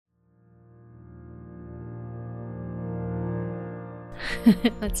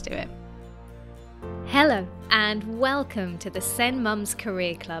Let's do it. Hello and welcome to the SEN Mums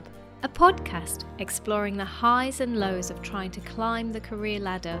Career Club, a podcast exploring the highs and lows of trying to climb the career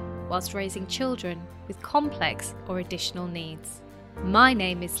ladder whilst raising children with complex or additional needs. My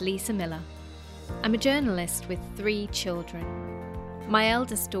name is Leisa Millar. I'm a journalist with 3 children. My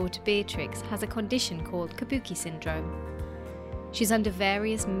eldest daughter Beatrix has a condition called Kabuki syndrome. She's under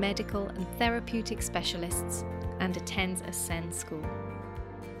various medical and therapeutic specialists and attends a SEN school.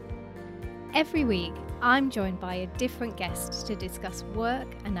 Every week, I'm joined by a different guest to discuss work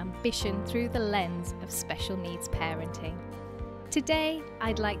and ambition through the lens of special needs parenting. Today,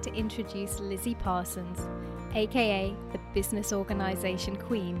 I'd like to introduce Lizzy Parsons, aka the Business Organisation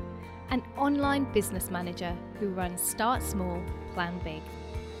Queen, an online business manager who runs Start Small, Plan Big.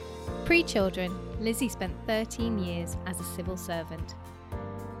 Pre-children, Lizzy spent 13 years as a civil servant.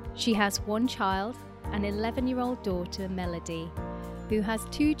 She has 1 child, an 11-year-old daughter, Melody, who has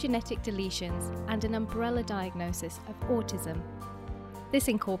 2 genetic deletions and an umbrella diagnosis of autism. This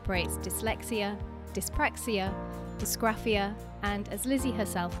incorporates dyslexia, dyspraxia, dysgraphia, and, as Lizzy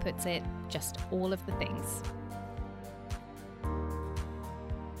herself puts it, just all of the things.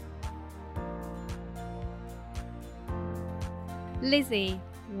 Lizzy,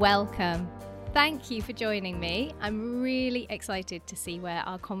 welcome. Thank you for joining me. I'm really excited to see where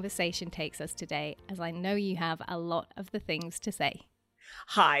our conversation takes us today, as I know you have a lot of the things to say.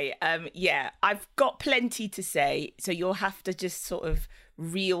 Hi, I've got plenty to say, so you'll have to just sort of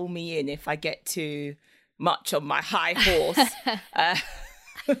reel me in if I get too much on my high horse.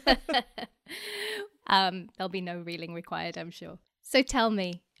 There'll be no reeling required, I'm sure. So tell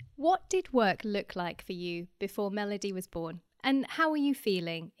me, what did work look like for you before Melody was born? And how are you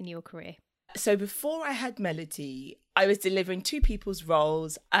feeling in your career? So before I had Melody, I was delivering 2 people's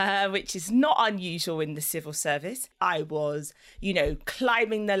roles, which is not unusual in the civil service. I was,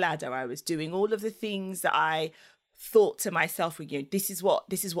 climbing the ladder. I was doing all of the things that I thought to myself, this is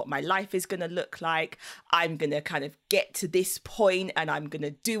what my life is going to look like. I'm going to kind of get to this point and I'm going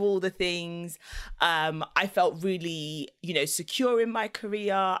to do all the things. I felt really, secure in my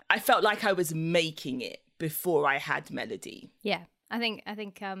career. I felt like I was making it before I had Melody. Yeah, I think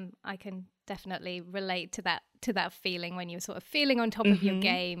I can definitely relate to that feeling when you're sort of feeling on top of your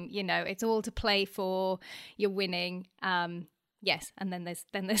game. It's all to play for. You're winning. Yes, and then there's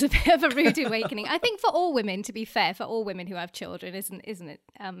a bit of a rude awakening. I think for all women, to be fair, for all women who have children, isn't it?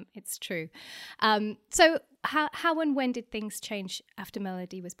 It's true. So how and when did things change after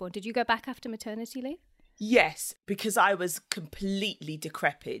Melody was born? Did you go back after maternity leave? Yes, because I was completely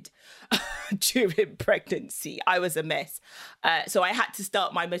decrepit during pregnancy. I was a mess. So I had to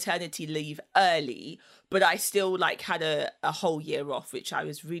start my maternity leave early, but I still had a whole year off, which I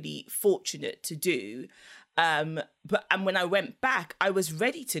was really fortunate to do. And when I went back, I was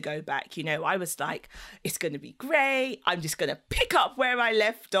ready to go back. I was like, it's going to be great. I'm just going to pick up where I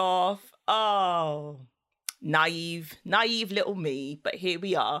left off. Oh, naive little me. But here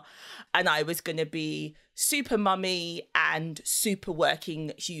we are. And I was going to be super mummy and super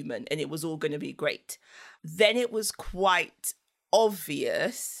working human. And it was all going to be great. Then it was quite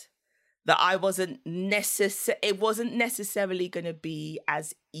obvious that it wasn't necessarily going to be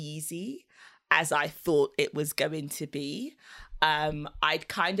as easy as I thought it was going to be. I'd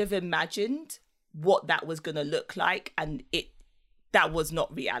kind of imagined what that was going to look like, and that was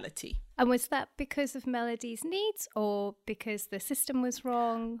not reality. And was that because of Melody's needs or because the system was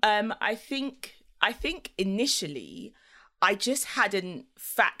wrong? I think initially I just hadn't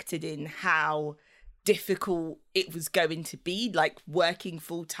factored in how difficult it was going to be, working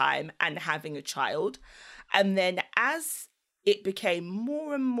full time and having a child. And then as it became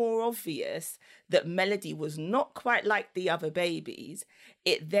more and more obvious that Melody was not quite like the other babies,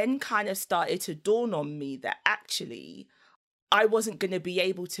 it then kind of started to dawn on me that actually I wasn't going to be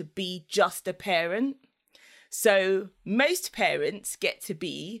able to be just a parent. So most parents get to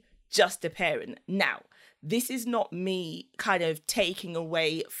be just a parent. Now, this is not me kind of taking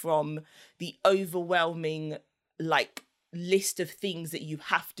away from the overwhelming list of things that you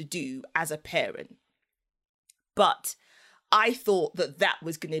have to do as a parent. But I thought that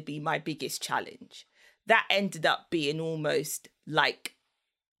was going to be my biggest challenge. That ended up being almost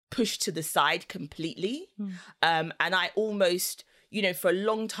pushed to the side completely. And I almost, for a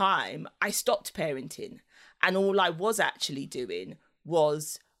long time, I stopped parenting. And all I was actually doing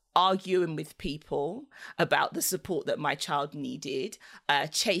was arguing with people about the support that my child needed,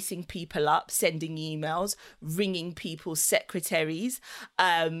 chasing people up, sending emails, ringing people's secretaries,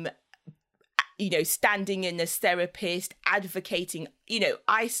 standing in as therapist, advocating.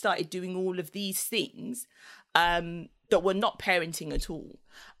 I started doing all of these things that were not parenting at all.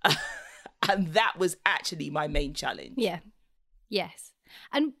 And that was actually my main challenge. Yeah. Yes.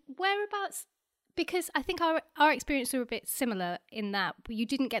 And whereabouts, because I think our experience were a bit similar in that you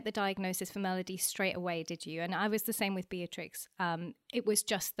didn't get the diagnosis for Melody straight away, did you? And I was the same with Beatrix. It was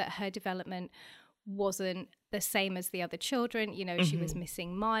just that her development wasn't the same as the other children. You know, she was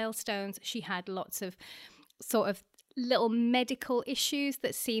missing milestones. She had lots of sort of little medical issues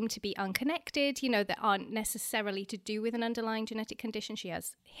that seem to be unconnected, you know, that aren't necessarily to do with an underlying genetic condition. She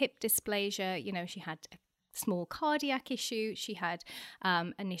has hip dysplasia, you know, she had a small cardiac issue, she had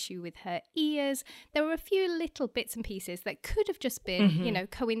an issue with her ears. There were a few little bits and pieces that could have just been, you know,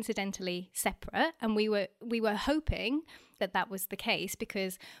 coincidentally separate, and we were hoping that was the case,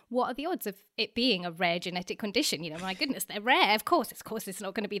 because what are the odds of it being a rare genetic condition? You know, my goodness, they're rare. Of course it's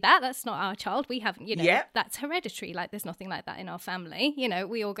not going to be that. That's not our child. We haven't, you know, that's hereditary. Like, there's nothing like that in our family. You know,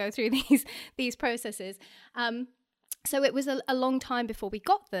 we all go through these processes. So it was a long time before we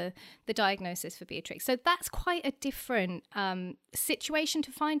got the diagnosis for Beatrix. So that's quite a different situation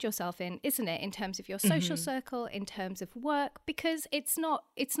to find yourself in, isn't it? In terms of your social circle, in terms of work, because it's not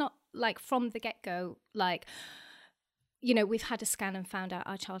like from the get-go, like, you know, we've had a scan and found out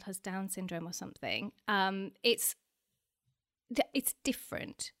our child has Down syndrome or something. It's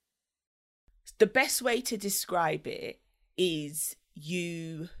different. The best way to describe it is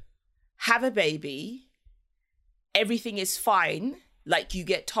you have a baby, everything is fine, like you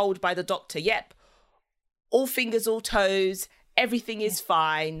get told by the doctor, yep, all fingers, all toes, everything is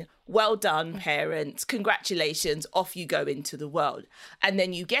fine, well done, parents, congratulations, off you go into the world. And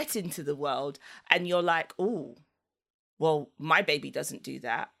then you get into the world and you're like, oh, well, my baby doesn't do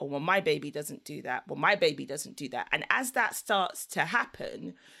that, or well, my baby doesn't do that, well, my baby doesn't do that. And as that starts to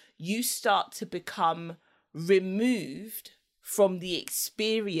happen, you start to become removed from the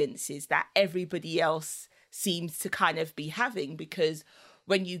experiences that everybody else seems to kind of be having, because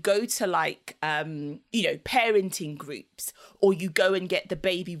when you go to like, you know, parenting groups, or you go and get the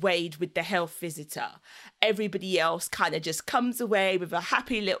baby weighed with the health visitor, everybody else kind of just comes away with a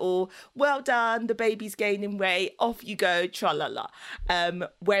happy little, well done, the baby's gaining weight, off you go, tra-la-la.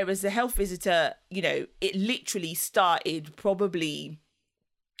 Whereas the health visitor, you know, it literally started probably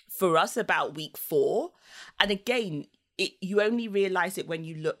for us about week 4. And again, you only realize it when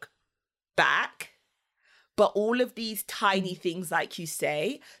you look back. But all of these tiny things, like you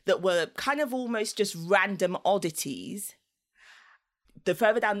say, that were kind of almost just random oddities, the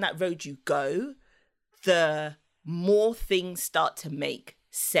further down that road you go, the more things start to make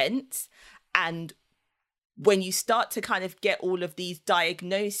sense. And when you start to kind of get all of these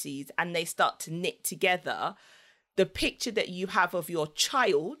diagnoses and they start to knit together, the picture that you have of your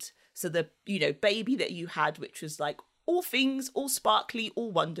child, so the, you know, baby that you had, which was like all things, all sparkly,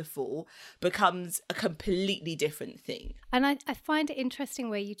 all wonderful, becomes a completely different thing. And I find it interesting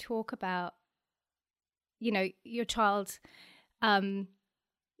where you talk about, you know, your child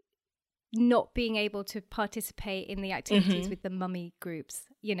not being able to participate in the activities with the mummy groups,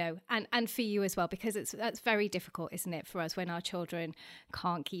 you know, and for you as well, because that's very difficult, isn't it, for us when our children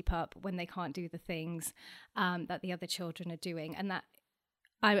can't keep up, when they can't do the things that the other children are doing. And that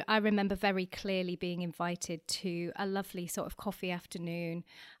I remember very clearly being invited to a lovely sort of coffee afternoon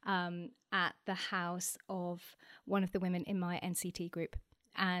at the house of one of the women in my NCT group.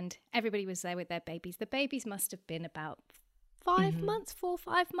 And everybody was there with their babies. The babies must have been about 5 months, 4 or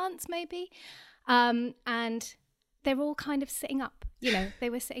 5 months maybe. And they're all kind of sitting up, you know,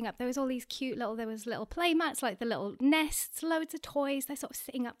 they were sitting up. There was all these cute there was little play mats, like the little nests, loads of toys. They're sort of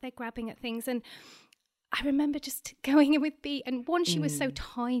sitting up, they're grabbing at things. And I remember just going in with Bea, and one, she was so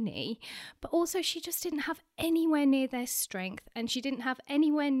tiny, but also she just didn't have anywhere near their strength, and she didn't have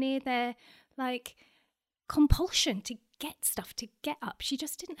anywhere near their like compulsion to get stuff, to get up. She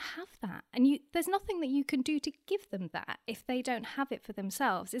just didn't have that. And there's nothing that you can do to give them that if they don't have it for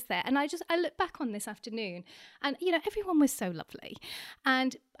themselves, is there? And I look back on this afternoon and, you know, everyone was so lovely.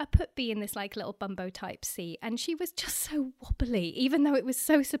 And I put Bea in this like little bumbo type seat, and she was just so wobbly, even though it was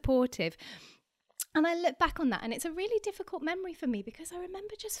so supportive. And I look back on that, and it's a really difficult memory for me, because I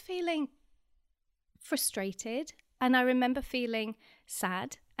remember just feeling frustrated, and I remember feeling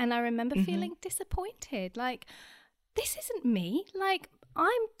sad, and I remember feeling disappointed. Like, this isn't me. Like,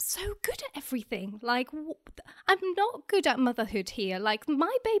 I'm so good at everything. Like, I'm not good at motherhood here. Like,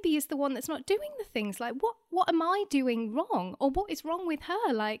 my baby is the one that's not doing the things. Like, what am I doing wrong? Or what is wrong with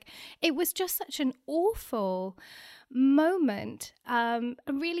her? Like, it was just such an awful moment, a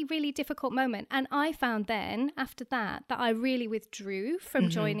really, really difficult moment. And I found then, after that I really withdrew from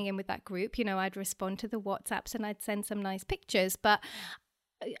joining in with that group. You know, I'd respond to the WhatsApps and I'd send some nice pictures, but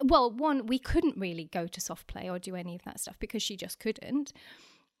well, one, we couldn't really go to soft play or do any of that stuff because she just couldn't.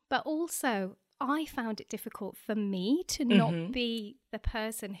 But also, I found it difficult for me to not be the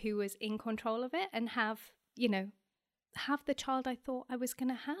person who was in control of it and have the child I thought I was going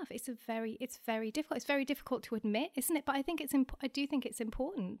to have. It's very difficult. It's very difficult to admit, isn't it? But I think I do think it's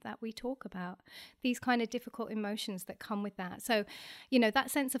important that we talk about these kind of difficult emotions that come with that. So,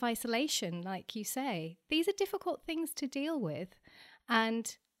 that sense of isolation, like you say, these are difficult things to deal with.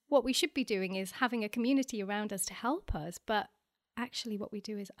 And what we should be doing is having a community around us to help us. But actually what we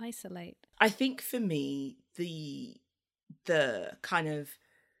do is isolate. I think for me, the kind of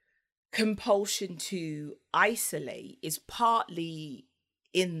compulsion to isolate is partly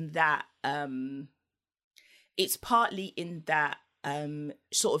in that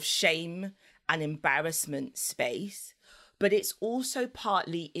sort of shame and embarrassment space, but it's also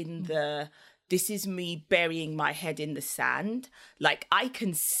partly in this is me burying my head in the sand. Like, I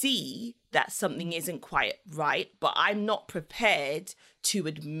can see that something isn't quite right, but I'm not prepared to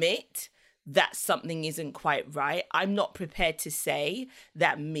admit that something isn't quite right. I'm not prepared to say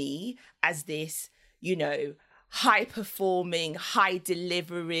that me, as this, high performing, high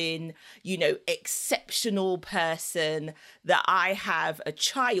delivering, exceptional person, that I have a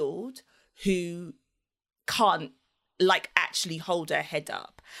child who can't actually hold her head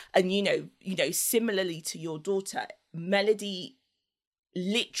up. And, similarly to your daughter, Melody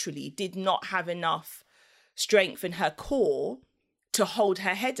literally did not have enough strength in her core to hold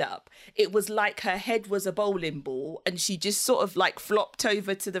her head up. It was like her head was a bowling ball and she just sort of flopped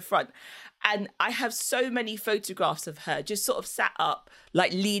over to the front. And I have so many photographs of her just sort of sat up,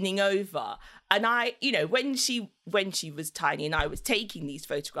 leaning over. And I, when she was tiny and I was taking these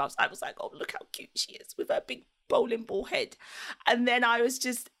photographs, I was like, oh, look how cute she is with her big bowling ball head. And then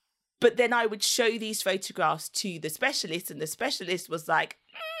but then I would show these photographs to the specialist, and the specialist was like,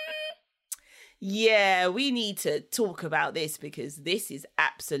 yeah, we need to talk about this because this is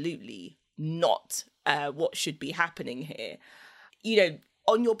absolutely not what should be happening here.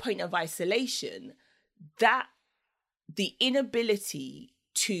 On your point of isolation, that the inability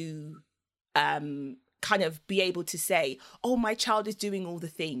to kind of be able to say, oh, my child is doing all the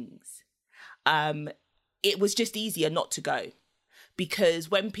things. It was just easier not to go. Because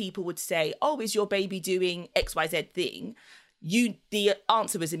when people would say, oh, is your baby doing XYZ thing? The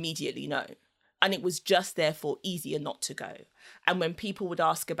answer was immediately no. And it was just therefore easier not to go. And when people would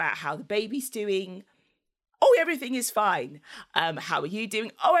ask about how the baby's doing, oh, everything is fine. How are you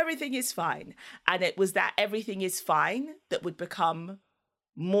doing? Oh, everything is fine. And it was that everything is fine that would become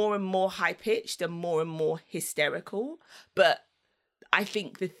more and more high-pitched and more hysterical. But I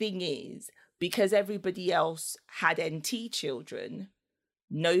think the thing is, because everybody else had NT children,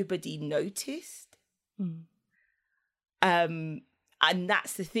 nobody noticed. And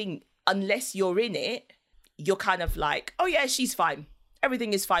that's the thing. Unless you're in it, you're kind of like, oh yeah, she's fine.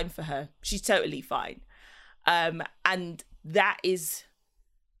 Everything is fine for her. She's totally fine. And that is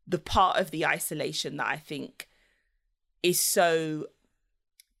the part of the isolation that I think is so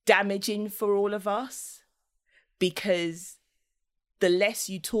damaging for all of us, because the less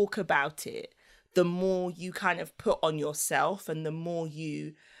you talk about it, the more you kind of put on yourself and the more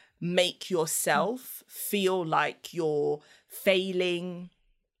you make yourself feel like you're failing,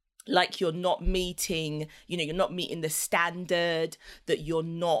 like you're not meeting, you're not meeting the standard, that you're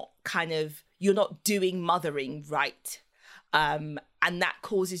not doing mothering right. And that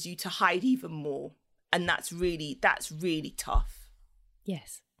causes you to hide even more. And that's really tough.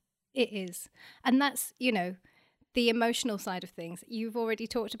 Yes, it is. And that's, the emotional side of things. You've already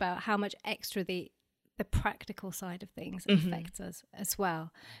talked about how much extra the practical side of things affects us as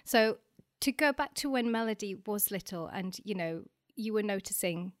well. So to go back to when Melody was little and, you were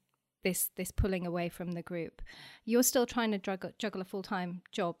noticing this pulling away from the group, you're still trying to juggle a full-time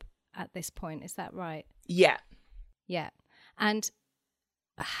job at this point. Is that right? Yeah. Yeah. And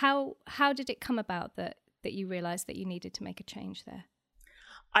how did it come about that you realized that you needed to make a change there?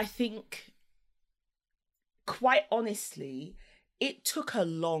 I think, quite honestly, it took a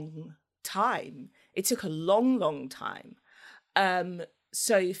long time. It took a long time.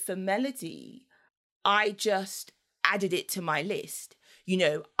 So for Melody, I just added it to my list.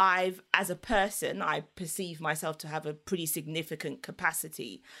 As a person, I perceive myself to have a pretty significant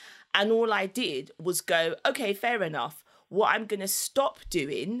capacity. And all I did was go, okay, fair enough. What I'm going to stop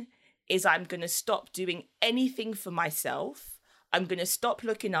doing is I'm going to stop doing anything for myself. I'm going to stop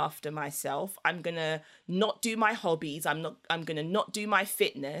looking after myself. I'm going to not do my hobbies. I'm going to not do my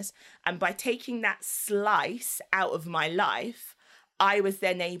fitness. And by taking that slice out of my life, I was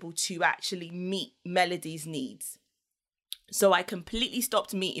then able to actually meet Melody's needs. So I completely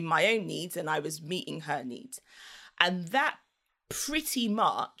stopped meeting my own needs and I was meeting her needs. And that pretty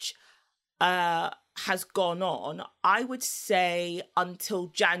much has gone on, I would say, until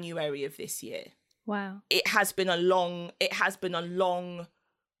January of this year. Wow. It has been a long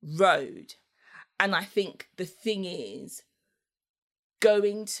road. And I think the thing is,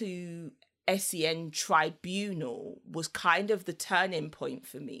 going to SEN tribunal was kind of the turning point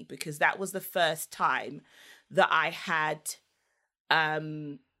for me, because that was the first time that I had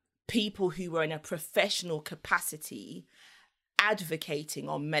people who were in a professional capacity advocating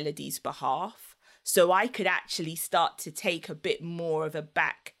on Melody's behalf. So I could actually start to take a bit more of a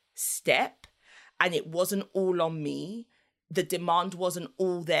back step, and it wasn't all on me. The demand wasn't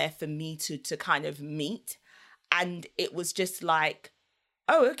all there for me to kind of meet. And it was just like,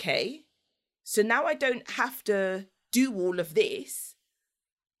 oh, okay. So now I don't have to do all of this.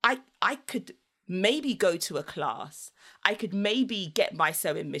 I could maybe go to a class. I could maybe get my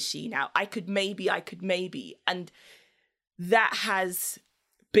sewing machine out. I could maybe. And that has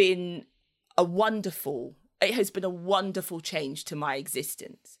been a wonderful change to my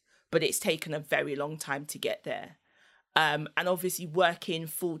existence. But it's taken a very long time to get there. And obviously working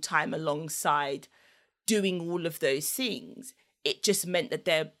full time alongside doing all of those things, it just meant that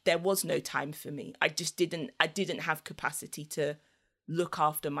there was no time for me. I didn't have capacity to look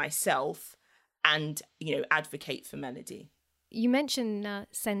after myself and, advocate for Melody. You mentioned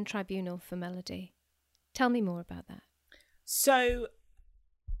SEN Tribunal for Melody. Tell me more about that. So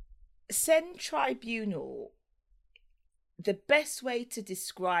SEN Tribunal, the best way to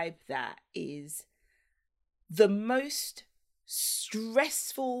describe that is the most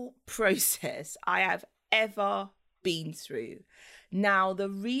stressful process I have ever been through. Now, the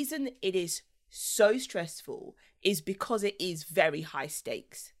reason it is so stressful is because it is very high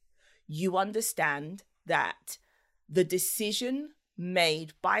stakes. You understand that the decision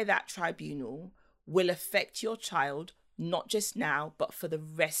made by that tribunal will affect your child, not just now, but for the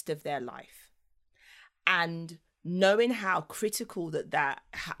rest of their life. And knowing how critical that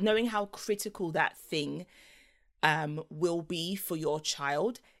thing will be for your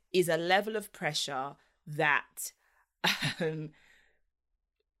child is a level of pressure that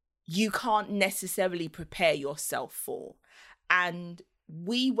you can't necessarily prepare yourself for. And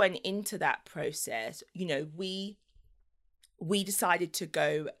we went into that process, we decided to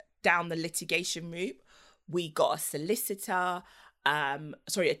go down the litigation route. We got a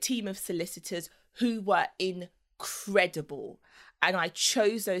team of solicitors who were incredible. And I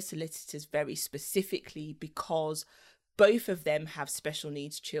chose those solicitors very specifically because both of them have special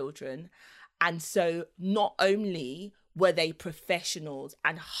needs children. And so not only were they professionals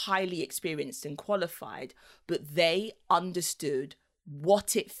and highly experienced and qualified, but they understood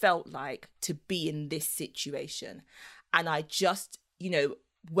what it felt like to be in this situation. And I just,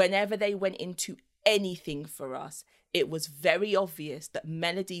 whenever they went into anything for us, it was very obvious that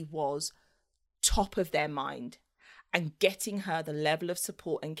Melody was top of their mind, and getting her the level of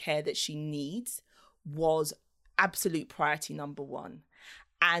support and care that she needs was absolute priority number one.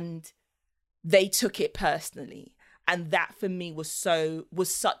 And they took it personally. And that for me was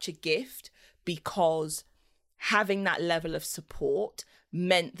such a gift, because having that level of support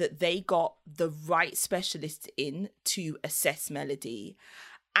meant that they got the right specialists in to assess Melody.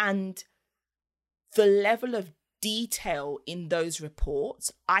 And the level of detail in those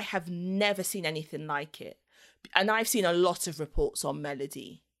reports, I have never seen anything like it. And I've seen a lot of reports on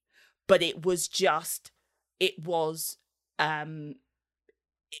Melody, but it was just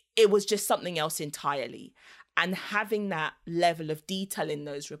something else entirely. And having that level of detail in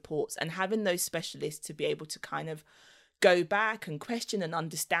those reports and having those specialists to be able to kind of go back and question and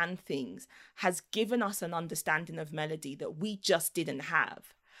understand things has given us an understanding of Melody that we just didn't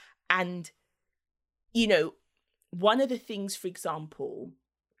have. And, one of the things, for example,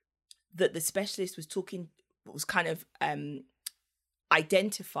 that the specialist was kind of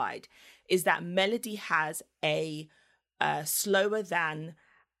identified is that Melody has a slower than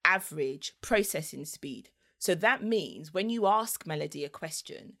average processing speed. So that means when you ask Melody a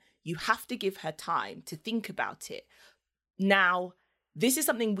question, you have to give her time to think about it. Now, this is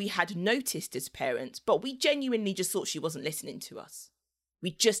something we had noticed as parents, but we genuinely just thought she wasn't listening to us. We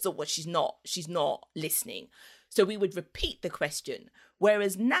just thought, well, she's not listening. So we would repeat the question.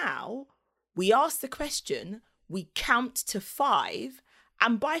 Whereas now we ask the question, we count to 5,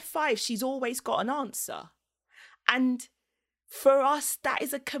 and by 5, she's always got an answer. And for us, that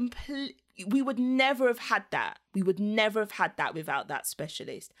is we would never have had that. We would never have had that without that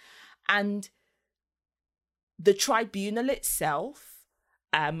specialist. And the tribunal itself,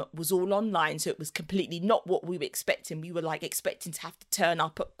 was all online. So it was completely not what we were expecting. We were like expecting to have to turn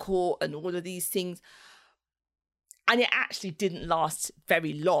up at court and all of these things. And it actually didn't last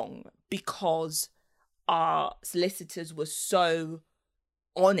very long because our solicitors were so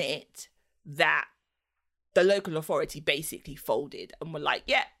on it that the local authority basically folded and were like,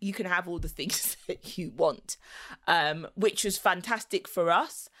 yeah, you can have all the things that you want, which was fantastic for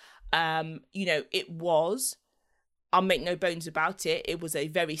us. It was, I'll make no bones about it, it was a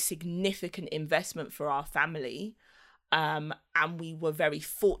very significant investment for our family. And we were very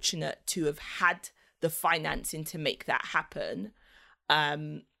fortunate to have had the financing to make that happen.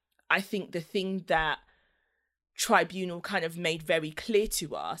 I think the thing that tribunal kind of made very clear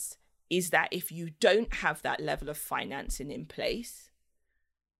to us is that if you don't have that level of financing in place,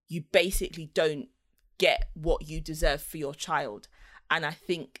 you basically don't get what you deserve for your child. And I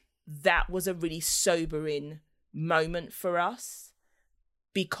think that was a really sobering moment for us,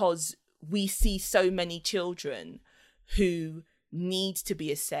 because we see so many children who need to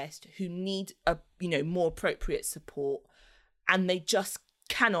be assessed, who need more appropriate support, and they just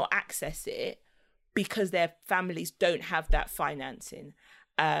cannot access it because their families don't have that financing.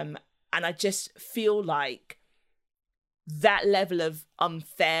 And I just feel like that level of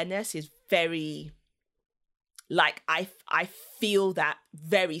unfairness is very, like, I feel that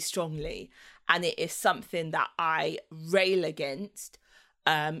very strongly. And it is something that I rail against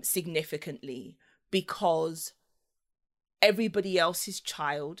significantly, because everybody else's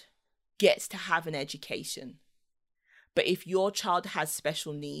child gets to have an education. But if your child has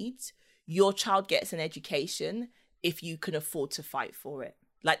special needs, your child gets an education if you can afford to fight for it.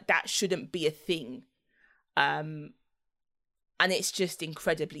 Like, that shouldn't be a thing. And it's just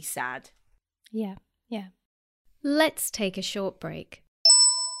incredibly sad. Yeah. Let's take a short break.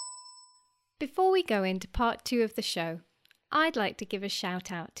 Before we go into part 2 of the show, I'd like to give a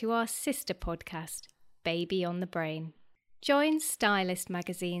shout out to our sister podcast, Baby on the Brain. Join Stylist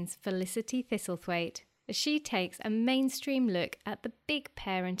Magazine's Felicity Thistlethwaite as she takes a mainstream look at the big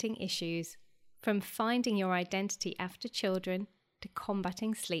parenting issues, from finding your identity after children to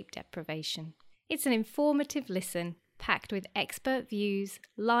combating sleep deprivation. It's an informative listen packed with expert views,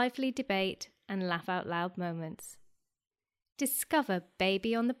 lively debate, and laugh out loud moments. Discover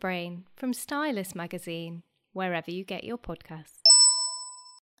Baby on the Brain from Stylist Magazine, wherever you get your podcasts.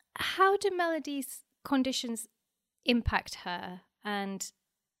 How do Melody's conditions impact her, and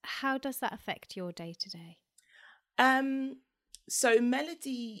how does that affect your day-to-day? So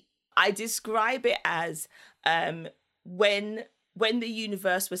Melody, I describe it as when the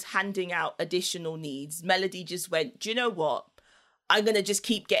universe was handing out additional needs, Melody just went, do you know what? I'm going to just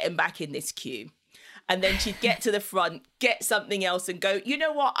keep getting back in this queue. And then she'd get to the front, get something else and go, you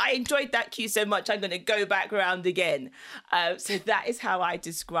know what? I enjoyed that queue so much, I'm going to go back around again. So that is how I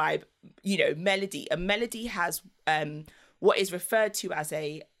describe, Melody. And Melody has what is referred to as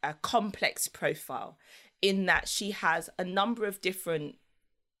a complex profile, in that she has a number of different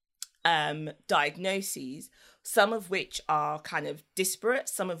diagnoses, some of which are kind of disparate,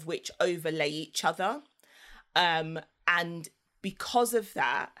 some of which overlay each other. And because of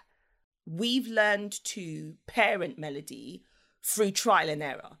that, we've learned to parent Melody through trial and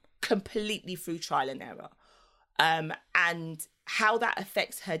error, completely through trial and error. And how that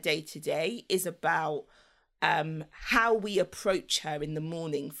affects her day to day is about how we approach her in the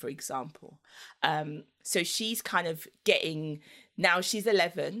morning, for example. So she's kind of getting, now she's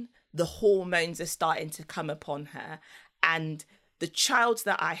 11, the hormones are starting to come upon her. And the child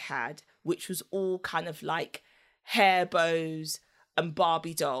that I had, which was all kind of like hair bows and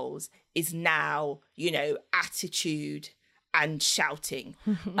Barbie dolls, is now, attitude and shouting.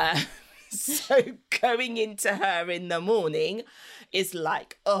 So going into her in the morning is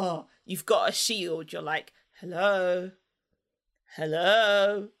like, oh, you've got a shield. You're like, hello,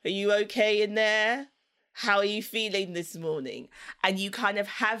 are you okay in there? How are you feeling this morning? And you kind of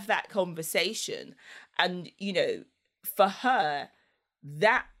have that conversation. And, for her,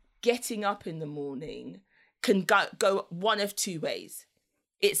 that getting up in the morning can go one of two ways.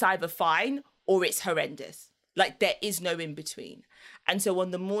 It's either fine or it's horrendous. Like, there is no in between. And so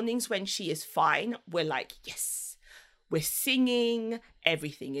on the mornings when she is fine, we're like, yes, we're singing,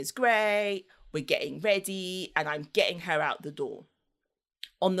 everything is great, we're getting ready, and I'm getting her out the door.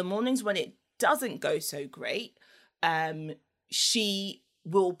 On the mornings when it doesn't go so great, she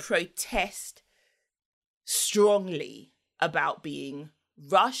will protest strongly about being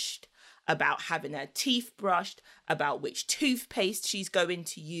rushed, about having her teeth brushed, about which toothpaste she's going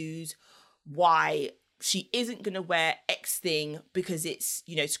to use, why she isn't going to wear X thing because it's,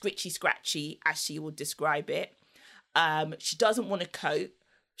 scritchy scratchy, as she will describe it. She doesn't want a coat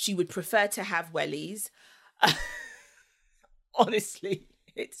She would prefer to have wellies. Honestly,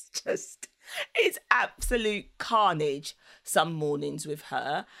 it's absolute carnage some mornings with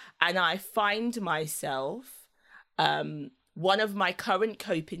her. And I find myself, one of my current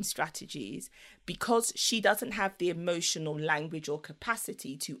coping strategies, because she doesn't have the emotional language or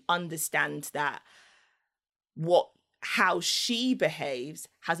capacity to understand that how she behaves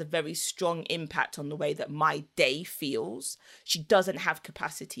has a very strong impact on the way that my day feels. She doesn't have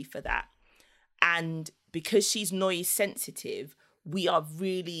capacity for that. And because she's noise sensitive, we are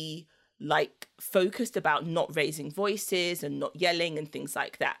really like focused about not raising voices and not yelling and things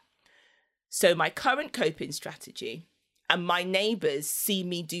like that. So my current coping strategy, and my neighbours see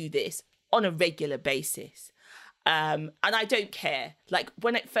me do this on a regular basis. And I don't care. Like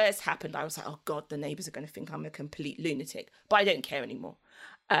when it first happened, I was like, oh God, the neighbours are going to think I'm a complete lunatic. But I don't care anymore.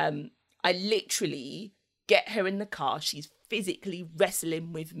 I literally get her in the car. She's physically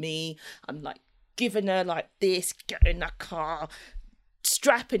wrestling with me. I'm like giving her like this, get in the car,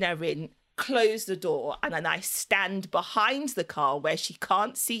 strapping her in, close the door. And then I stand behind the car where she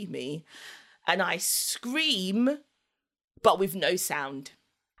can't see me. And I scream, but with no sound.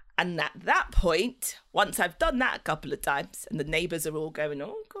 And at that point, once I've done that a couple of times and the neighbours are all going,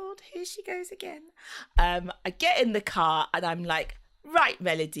 oh God, here she goes again. I get in the car and I'm like, right,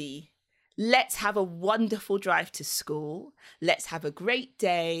 Melody, let's have a wonderful drive to school. Let's have a great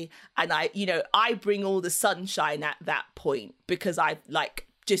day. And I bring all the sunshine at that point because I've like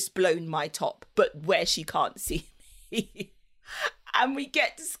just blown my top, but where she can't see me. And we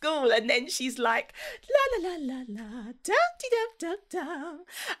get to school and then she's like, la, la, la, la, la, da, dee, da, da,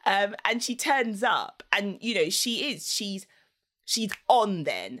 da. And she turns up and, she's on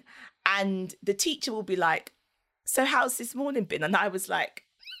then. And the teacher will be like, so how's this morning been? And I was like,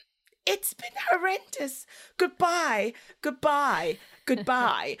 it's been horrendous. Goodbye.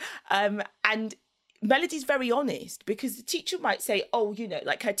 And Melody's very honest because the teacher might say, oh,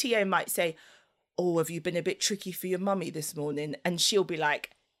 like her TA might say, oh, have you been a bit tricky for your mummy this morning? And she'll be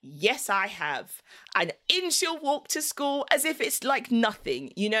like, yes, I have. And in she'll walk to school as if it's like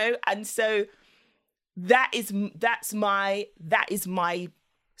nothing, And so that is my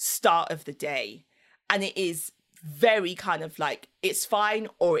start of the day. And it is very kind of like, it's fine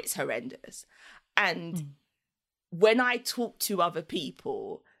or it's horrendous. And when I talk to other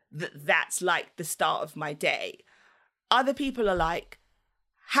people, that's like the start of my day. Other people are like,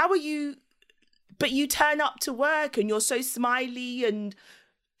 how are you? But you turn up to work and you're so smiley and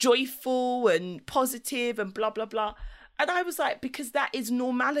joyful and positive and blah, blah, blah. And I was like, because that is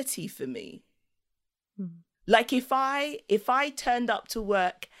normality for me. Like if I turned up to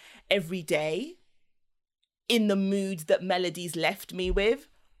work every day in the mood that Melody's left me with,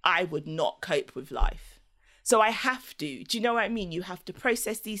 I would not cope with life. So I have to, do you know what I mean? You have to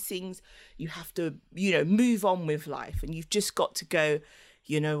process these things. You have to, move on with life. And you've just got to go,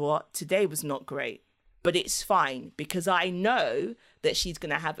 you know what, today was not great, but it's fine because I know that she's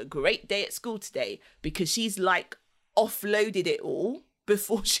going to have a great day at school today because she's like offloaded it all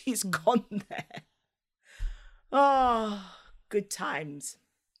before she's gone there. Oh, good times.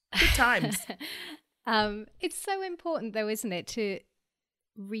 Good times. It's so important though, isn't it, to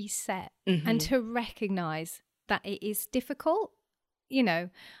reset and to recognise that it is difficult.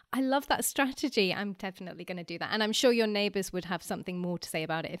 I love that strategy. I'm definitely going to do that. And I'm sure your neighbours would have something more to say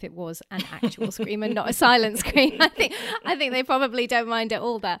about it if it was an actual scream and not a silent scream. I think they probably don't mind at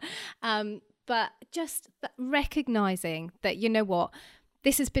all that. But just recognising that, you know what,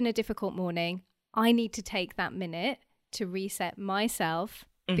 this has been a difficult morning. I need to take that minute to reset myself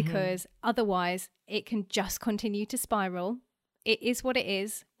because otherwise it can just continue to spiral. It is what it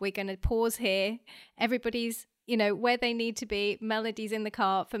is. We're going to pause here. Everybody's where they need to be. Melody's in the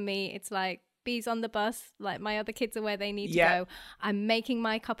car. For me, it's like bees on the bus. Like my other kids are where they need to go. I'm making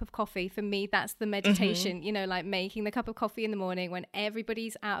my cup of coffee. For me, that's the meditation, like making the cup of coffee in the morning when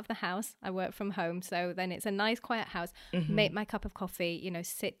everybody's out of the house. I work from home. So then it's a nice quiet house. Make my cup of coffee,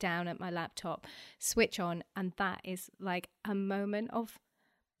 sit down at my laptop, switch on. And that is like a moment of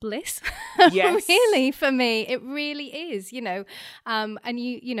bliss. Yes. Really, for me it really is, and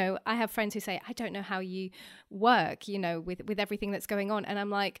I have friends who say, I don't know how you work, with everything that's going on, and I'm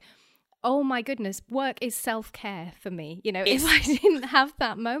like, oh my goodness, work is self-care for me. If I didn't have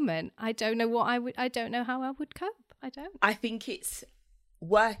that moment, I don't know how I would cope. I think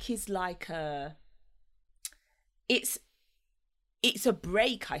work is like it's a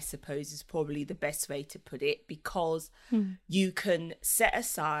break, I suppose, is probably the best way to put it, because you can set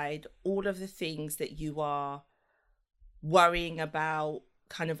aside all of the things that you are worrying about,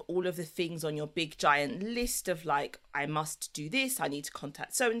 kind of all of the things on your big giant list of like, I must do this, I need to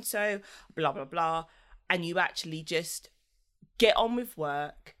contact so-and-so, blah, blah, blah. And you actually just get on with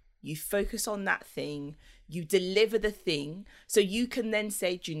work, you focus on that thing, you deliver the thing. So you can then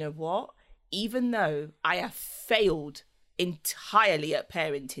say, do you know what? Even though I have failed entirely at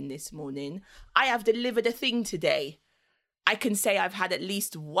parenting this morning, I have delivered a thing today. I can say I've had at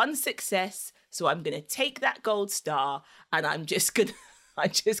least one success. So I'm going to take that gold star and I'm just going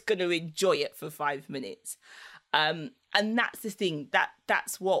to enjoy it for 5 minutes. And that's the thing,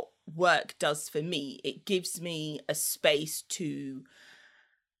 that's what work does for me. It gives me a space to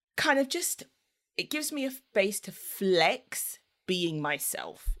kind of it gives me a space to flex being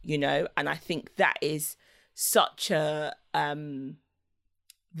myself, you know? And I think that is such an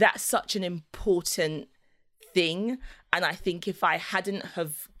important thing. And I think if I hadn't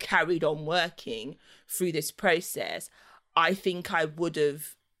have carried on working through this process, I think I would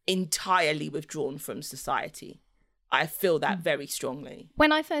have entirely withdrawn from society. I feel that very strongly.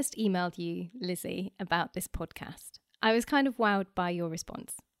 When I first emailed you, Lizzy, about this podcast, I was kind of wowed by your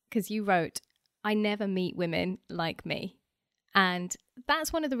response because you wrote, I never meet women like me. And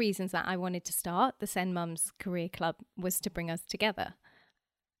that's one of the reasons that I wanted to start the SEN Mums Career Club, was to bring us together.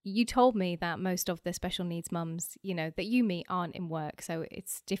 You told me that most of the special needs mums, you know, that you meet aren't in work, so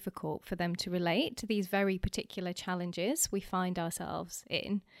it's difficult for them to relate to these very particular challenges we find ourselves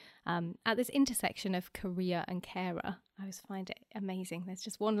in at this intersection of career and carer. I always find it amazing. There's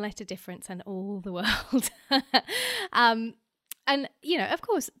just one letter difference and all the world. And, you know, of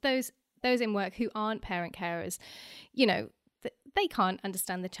course, those in work who aren't parent carers, you know, they can't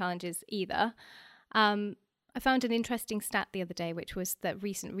understand the challenges either. I found an interesting stat the other day, which was that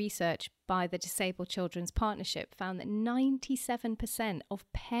recent research by the Disabled Children's Partnership found that 97%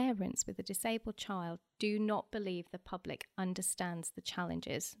 of parents with a disabled child do not believe the public understands the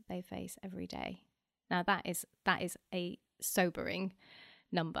challenges they face every day. Now, that is a sobering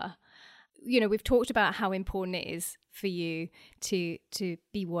number. You know, we've talked about how important it is for you to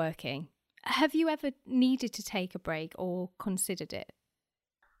be working. Have you ever needed to take a break or considered it?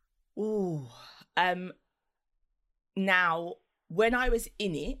 Now, when I was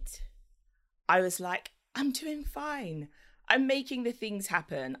in it, I was like, I'm doing fine. I'm making the things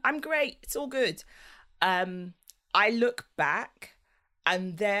happen. I'm great. It's all good. I look back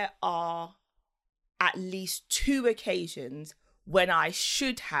and there are at least 2 occasions when I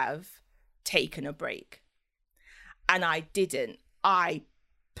should have taken a break. And I didn't. I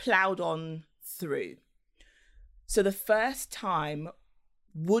ploughed on through. So the first time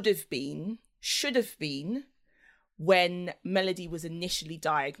should have been, when Melody was initially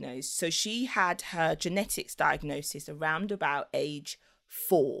diagnosed. So she had her genetics diagnosis around about age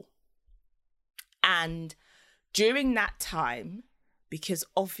 4. And during that time, because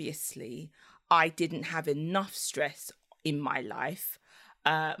obviously I didn't have enough stress in my life,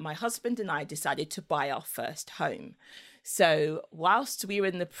 my husband and I decided to buy our first home. So whilst we were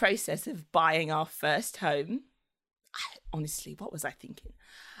in the process of buying our first home, honestly, what was I thinking?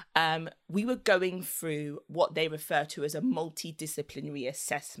 We were going through what they refer to as a multidisciplinary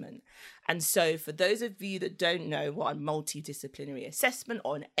assessment. And so for those of you that don't know what a multidisciplinary assessment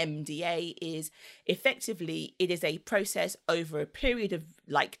or an MDA is, effectively it is a process over a period of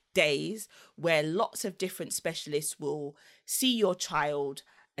like days where lots of different specialists will see your child,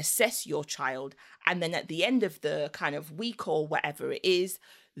 assess your child, and then at the end of the kind of week or whatever it is,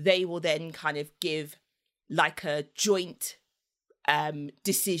 they will then kind of give like a joint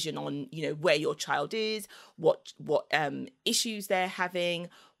decision on, you know, where your child is, what issues they're having,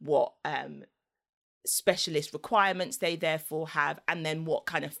 what specialist requirements they therefore have, and then what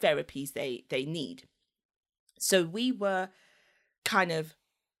kind of therapies they need. So we were kind of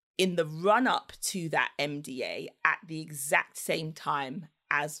in the run up to that MDA at the exact same time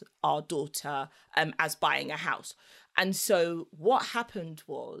as our daughter, as buying a house. And so what happened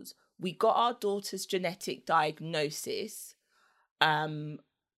was we got our daughter's genetic diagnosis on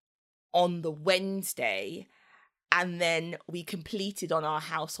the Wednesday, and then we completed on our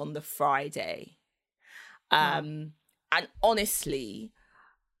house on the Friday. And honestly,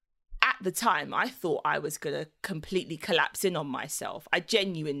 at the time, I thought I was going to completely collapse in on myself. I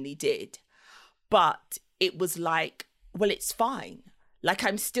genuinely did. But it was like, well, it's fine. Like,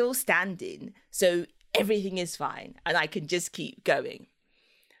 I'm still standing, so everything is fine, and I can just keep going.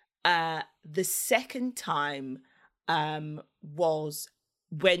 The second time was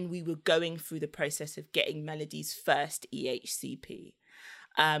when we were going through the process of getting Melody's first EHCP.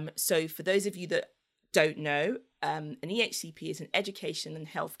 So for those of you that don't know, an EHCP is an education and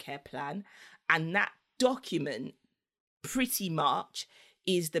healthcare plan, and that document pretty much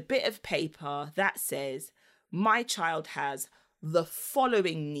is the bit of paper that says, my child has the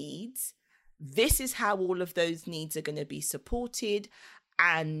following needs. This is how all of those needs are going to be supported,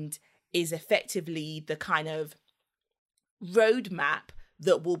 and is effectively the kind of roadmap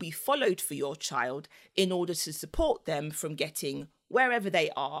that will be followed for your child in order to support them from getting wherever they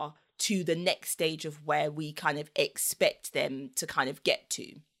are to the next stage of where we kind of expect them to kind of get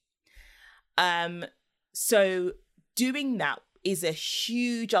to. So doing that is a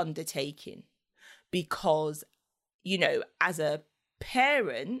huge undertaking because, you know, as a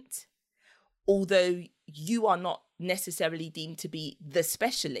parent, although you are not necessarily deemed to be the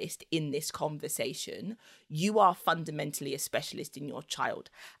specialist in this conversation, you are fundamentally a specialist in your child.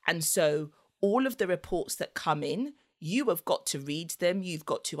 And so all of the reports that come in, you have got to read them. You've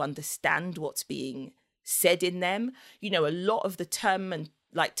got to understand what's being said in them. You know, a lot of the terms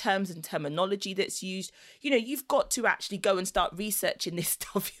and terminology that's used, you know, you've got to actually go and start researching this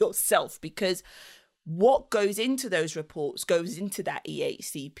stuff yourself, because what goes into those reports goes into that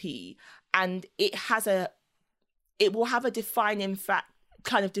EHCP, and it will have a defining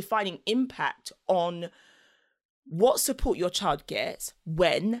impact on what support your child gets,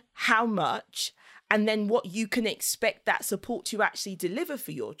 when, how much, and then what you can expect that support to actually deliver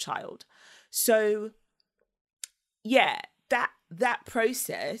for your child. So, yeah, that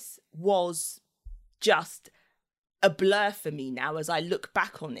process was just a blur for me now as I look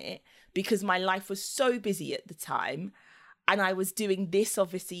back on it, because my life was so busy at the time, and I was doing this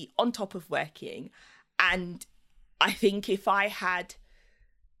obviously on top of working. And I think if I'd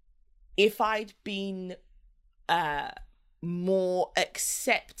been more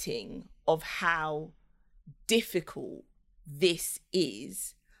accepting of how difficult this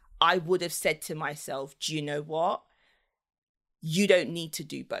is, I would have said to myself, do you know what? You don't need to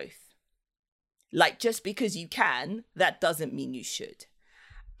do both. Like, just because you can, that doesn't mean you should.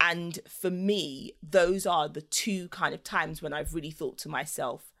 And for me, those are the two kind of times when I've really thought to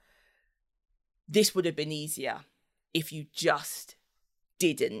myself, this would have been easier if you just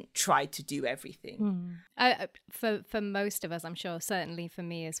didn't try to do everything. For most of us, I'm sure, certainly for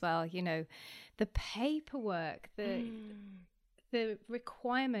me as well, you know, the paperwork, the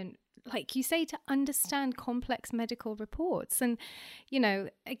requirement, like you say, to understand complex medical reports. And, you know,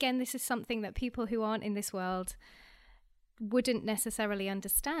 again, this is something that people who aren't in this world wouldn't necessarily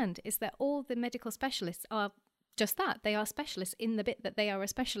understand, is that all the medical specialists are just that. They are specialists in the bit that they are a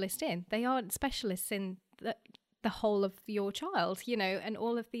specialist in. They aren't specialists in the whole of your child, you know, and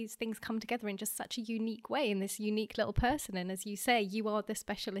all of these things come together in just such a unique way in this unique little person. And as you say, you are the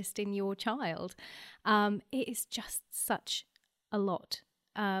specialist in your child. It is just such a lot.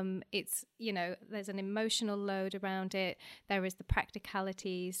 It's, you know, there's an emotional load around it. There is the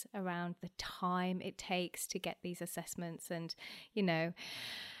practicalities around the time it takes to get these assessments. And, you know,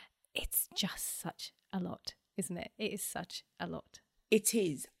 it's just such a lot, isn't it? It is such a lot. It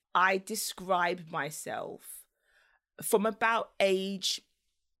is. I describe myself from about age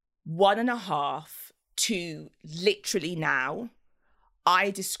 1.5 to literally now,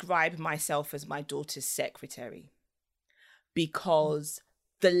 I describe myself as my daughter's secretary, because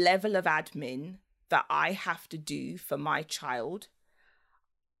the level of admin that I have to do for my child,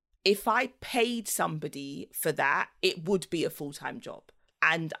 if I paid somebody for that, it would be a full-time job.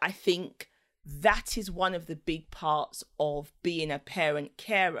 And I think that is one of the big parts of being a parent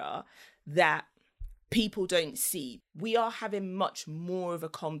carer that people don't see. We are having much more of a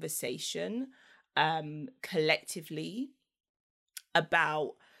conversation collectively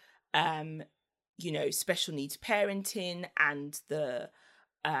about, you know, special needs parenting and the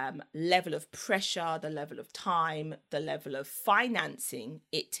level of pressure, the level of time, the level of financing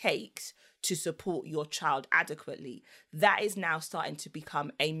it takes to support your child adequately. That is now starting to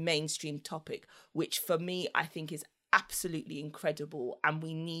become a mainstream topic, which for me, I think is absolutely incredible. And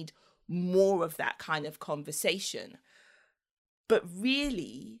we need more of that kind of conversation. But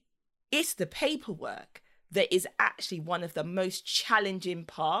really, it's the paperwork that is actually one of the most challenging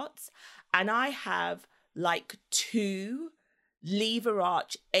parts. And I have like 2 lever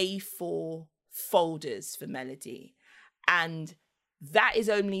arch A4 folders for Melody. And that is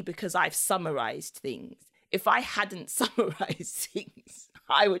only because I've summarized things. If I hadn't summarized things,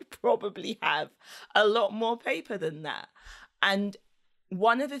 I would probably have a lot more paper than that. And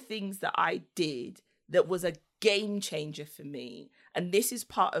one of the things that I did that was a game changer for me, and this is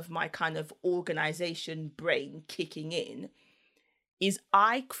part of my kind of organization brain kicking in, is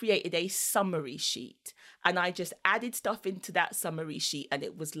I created a summary sheet, and I just added stuff into that summary sheet. And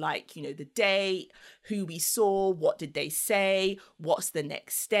it was like, you know, the date, who we saw, what did they say, what's the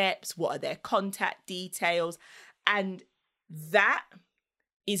next steps, what are their contact details. And that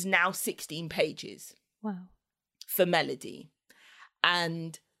is now 16 pages. Wow. For Melody.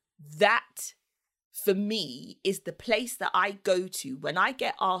 And that, for me, is the place that I go to when I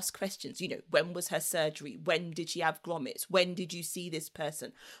get asked questions. You know, when was her surgery? When did she have grommets? When did you see this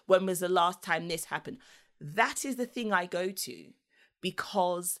person? When was the last time this happened? That is the thing I go to,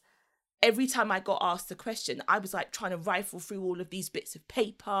 because every time I got asked a question, I was like trying to rifle through all of these bits of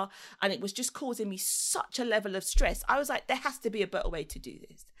paper, and it was just causing me such a level of stress. I was like, there has to be a better way to do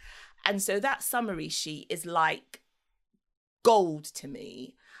this. And so that summary sheet is like gold to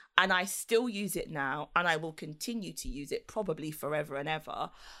me. And I still use it now, and I will continue to use it probably forever and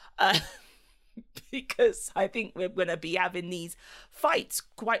ever, because I think we're going to be having these fights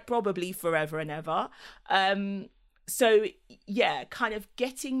quite probably forever and ever. So, yeah, kind of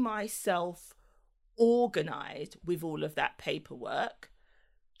getting myself organised with all of that paperwork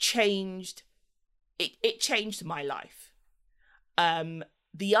changed my life.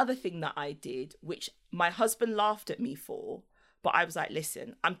 The other thing that I did, which my husband laughed at me for, but I was like,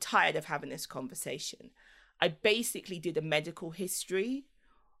 listen, I'm tired of having this conversation. I basically did a medical history,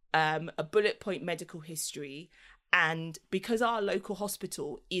 a bullet point medical history. And because our local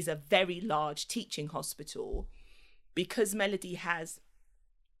hospital is a very large teaching hospital, because Melody has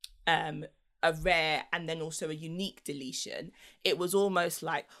a rare and then also a unique deletion, it was almost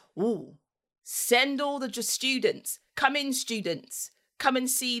like, ooh, send all the students. Come in, students. Come and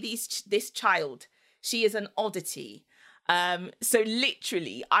see this child. She is an oddity. So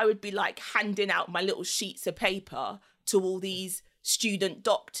literally, I would be like handing out my little sheets of paper to all these student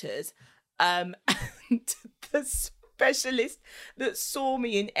doctors. And the specialist that saw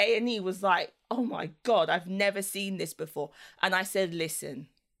me in A&E was like, oh my God, I've never seen this before. And I said, listen,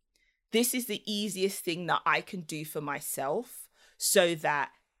 this is the easiest thing that I can do for myself so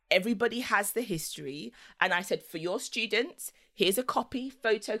that everybody has the history. And I said, for your students, here's a copy,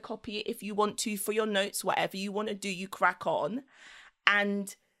 photocopy it if you want to for your notes, whatever you want to do, you crack on.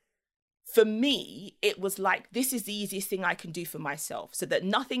 And for me, it was like, this is the easiest thing I can do for myself so that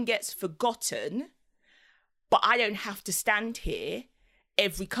nothing gets forgotten, but I don't have to stand here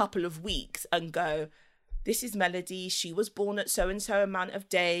every couple of weeks and go, this is Melody. She was born at so-and-so amount of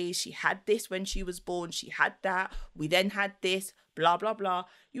days. She had this when she was born. She had that. We then had this, blah, blah, blah.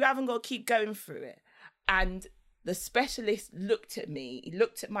 You haven't got to keep going through it. And the specialist looked at me, he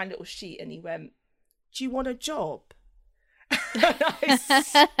looked at my little sheet and he went, do you want a job?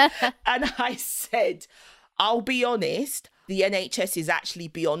 and I said, I'll be honest, the NHS is actually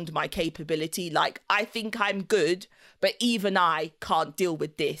beyond my capability. Like, I think I'm good, but even I can't deal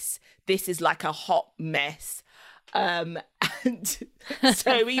with this. This is like a hot mess. And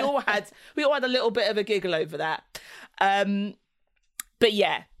so we all had a little bit of a giggle over that. But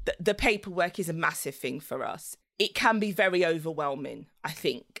yeah, the paperwork is a massive thing for us. It can be very overwhelming, I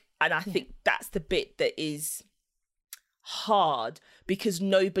think. And I think that's the bit that is hard because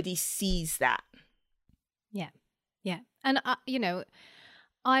nobody sees that. Yeah. Yeah. And,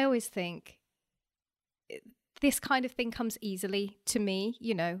 I always think this kind of thing comes easily to me.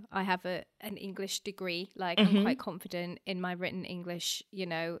 You know, I have an English degree. Like, I'm quite confident in my written English,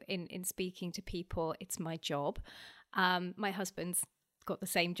 in speaking to people. It's my job. My husband's got the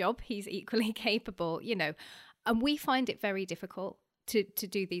same job. He's equally capable, and we find it very difficult to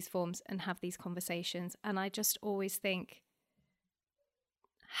do these forms and have these conversations. And I just always think,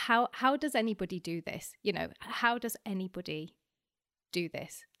 how does anybody do this? How does anybody do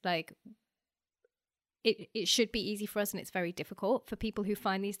this? Like, it should be easy for us, and it's very difficult for people who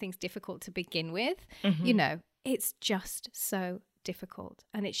find these things difficult to begin with. It's just so difficult,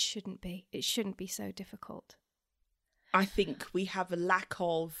 and it shouldn't be so difficult. I think we have a lack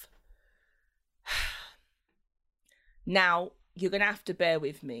of... Now, you're going to have to bear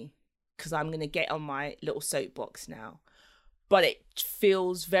with me because I'm going to get on my little soapbox now. But it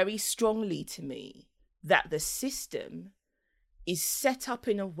feels very strongly to me that the system is set up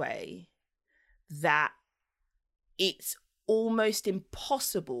in a way that it's almost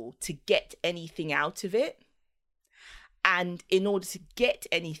impossible to get anything out of it. And in order to get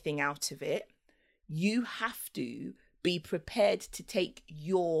anything out of it, you have to be prepared to take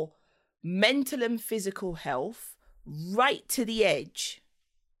your mental and physical health right to the edge,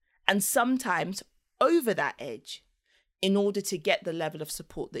 and sometimes over that edge, in order to get the level of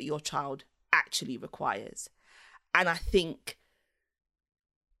support that your child actually requires. And I think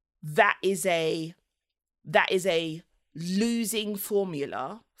that is a losing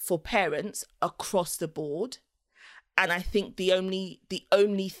formula for parents across the board. And I think the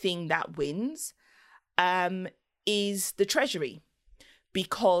only thing that wins is the Treasury,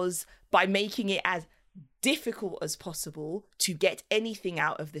 because by making it as difficult as possible to get anything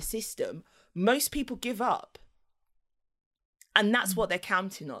out of the system, most people give up. And that's what they're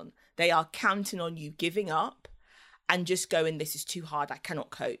counting on. They are counting on you giving up and just going, this is too hard, I cannot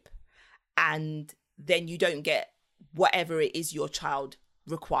cope. And then you don't get whatever it is your child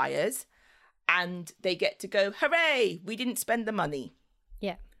requires. And they get to go, hooray, we didn't spend the money.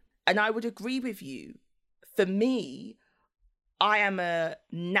 Yeah. And I would agree with you. For me, I am a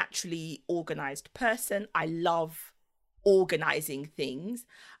naturally organised person. I love organising things.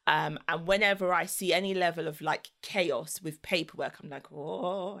 And whenever I see any level of like chaos with paperwork, I'm like,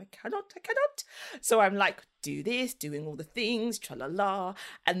 oh, I cannot. So I'm like, do this, doing all the things, tra-la-la.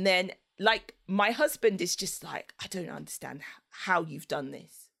 And then like my husband is just like, I don't understand how you've done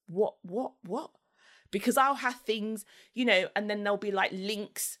this. What? Because I'll have things, you know, and then there'll be like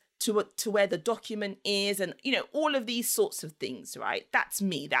links to where the document is and, you know, all of these sorts of things, right? That's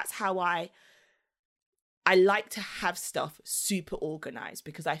me. That's how I like to have stuff super organized,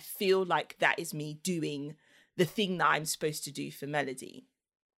 because I feel like that is me doing the thing that I'm supposed to do for Melody.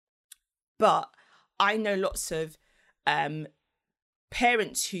 But I know lots of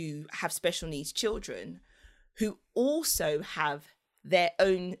parents who have special needs children who also have their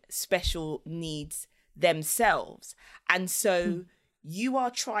own special needs themselves. And so you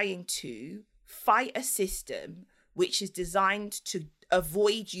are trying to fight a system which is designed to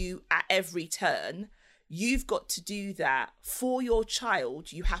avoid you at every turn. You've got to do that for your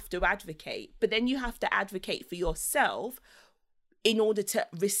child. You have to advocate, but then you have to advocate for yourself in order to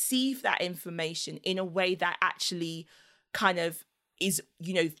receive that information in a way that actually kind of is,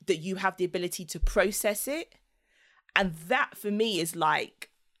 you know, that you have the ability to process it. And that for me is like,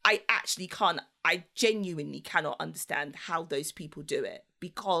 I genuinely cannot understand how those people do it,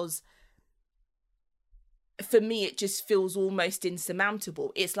 because for me, it just feels almost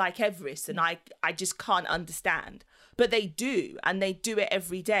insurmountable. It's like Everest, and I just can't understand. But they do, and they do it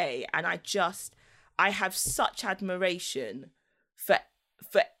every day. And I have such admiration for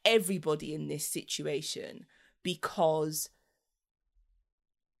everybody in this situation, because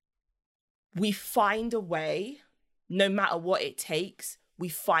we find a way, no matter what it takes, we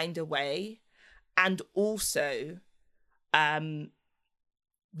find a way. And also,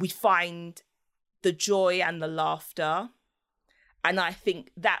 we find the joy and the laughter. And I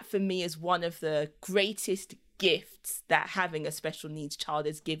think that for me is one of the greatest gifts that having a special needs child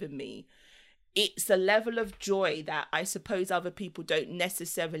has given me. It's a level of joy that I suppose other people don't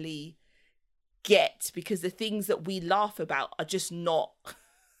necessarily get, because the things that we laugh about are just not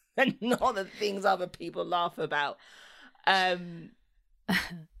the things other people laugh about.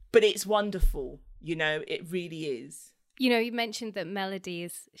 But it's wonderful, you know, it really is. You know, you mentioned that Melody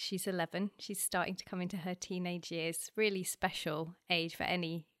she's 11. She's starting to come into her teenage years. Really special age for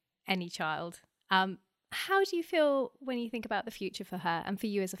any child. How do you feel when you think about the future for her and for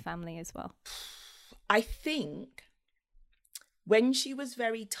you as a family as well? I think when she was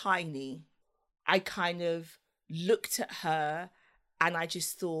very tiny, I kind of looked at her and I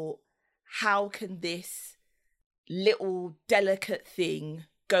just thought, how can this little delicate thing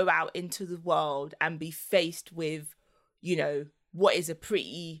go out into the world and be faced with, you know, what is a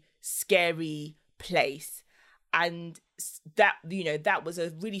pretty scary place? And that, you know, that was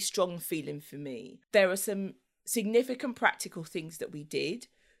a really strong feeling for me. There are some significant practical things that we did.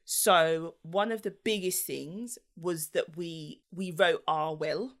 So one of the biggest things was that we wrote our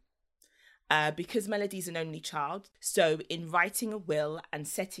will, because Melody's an only child. So in writing a will and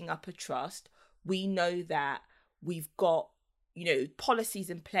setting up a trust, we know that we've got, you know, policies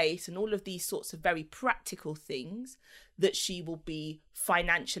in place and all of these sorts of very practical things that she will be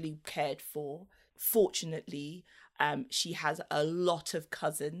financially cared for. Fortunately, she has a lot of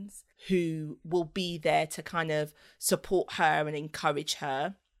cousins who will be there to kind of support her and encourage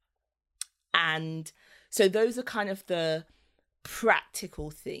her. And so those are kind of the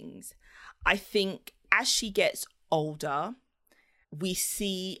practical things. I think as she gets older, we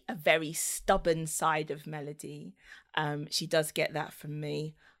see a very stubborn side of Melody. She does get that from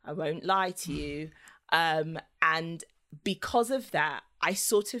me. I won't lie to you. And because of that, I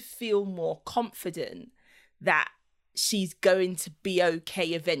sort of feel more confident that she's going to be okay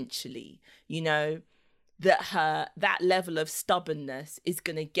eventually, you know, that level of stubbornness is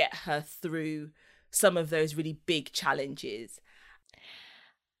going to get her through some of those really big challenges.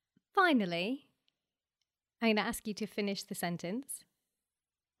 Finally, I'm going to ask you to finish the sentence.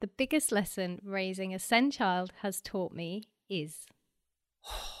 The biggest lesson raising a SEN child has taught me is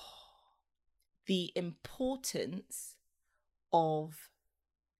the importance of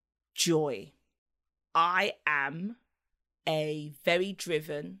joy. I am a very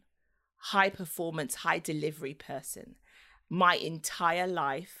driven, high performance, high delivery person. My entire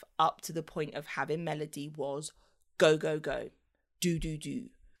life up to the point of having Melody was go, go, go, do,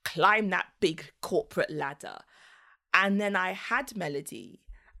 climb that big corporate ladder. And then I had Melody,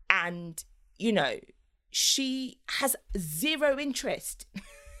 and, you know, she has zero interest.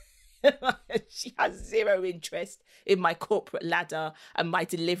 She has zero interest in my corporate ladder and my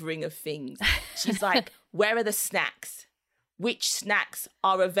delivering of things. She's like, where are the snacks? Which snacks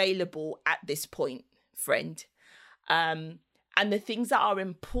are available at this point, friend? And the things that are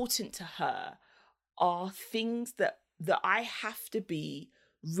important to her are things that I have to be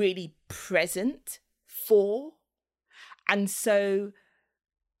really present for. And so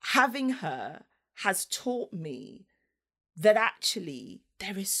having her has taught me that actually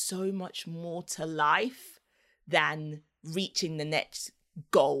there is so much more to life than reaching the next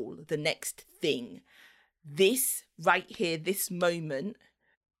goal, the next thing. This right here, this moment,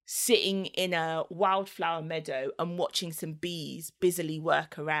 sitting in a wildflower meadow and watching some bees busily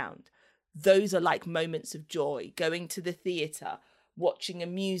work around, those are like moments of joy. Going to the theatre, watching a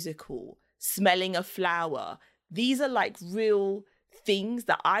musical, smelling a flower. These are like real things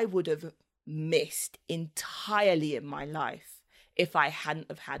that I would have missed entirely in my life if I hadn't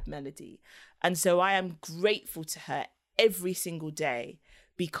have had Melody. And so I am grateful to her every single day,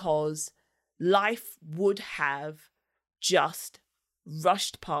 because life would have just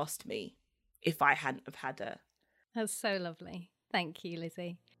rushed past me if I hadn't have had her. That's so lovely. Thank you,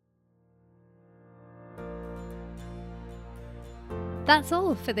 Lizzy. That's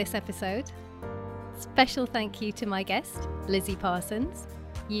all for this episode. Special thank you to my guest, Lizzy Parsons.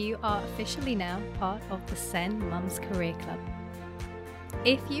 You are officially now part of the SEN Mums Career Club.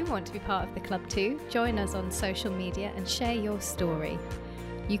 If you want to be part of the club too, join us on social media and share your story.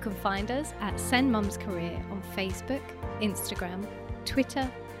 You can find us at SEN Mums Career on Facebook, Instagram,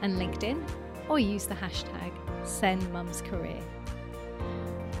 Twitter and LinkedIn, or use the hashtag SEN Mums Career.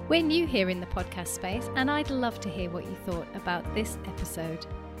 We're new here in the podcast space, and I'd love to hear what you thought about this episode.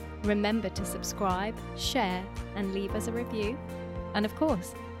 Remember to subscribe, share and leave us a review. And of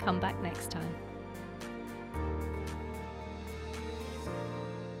course, come back next time.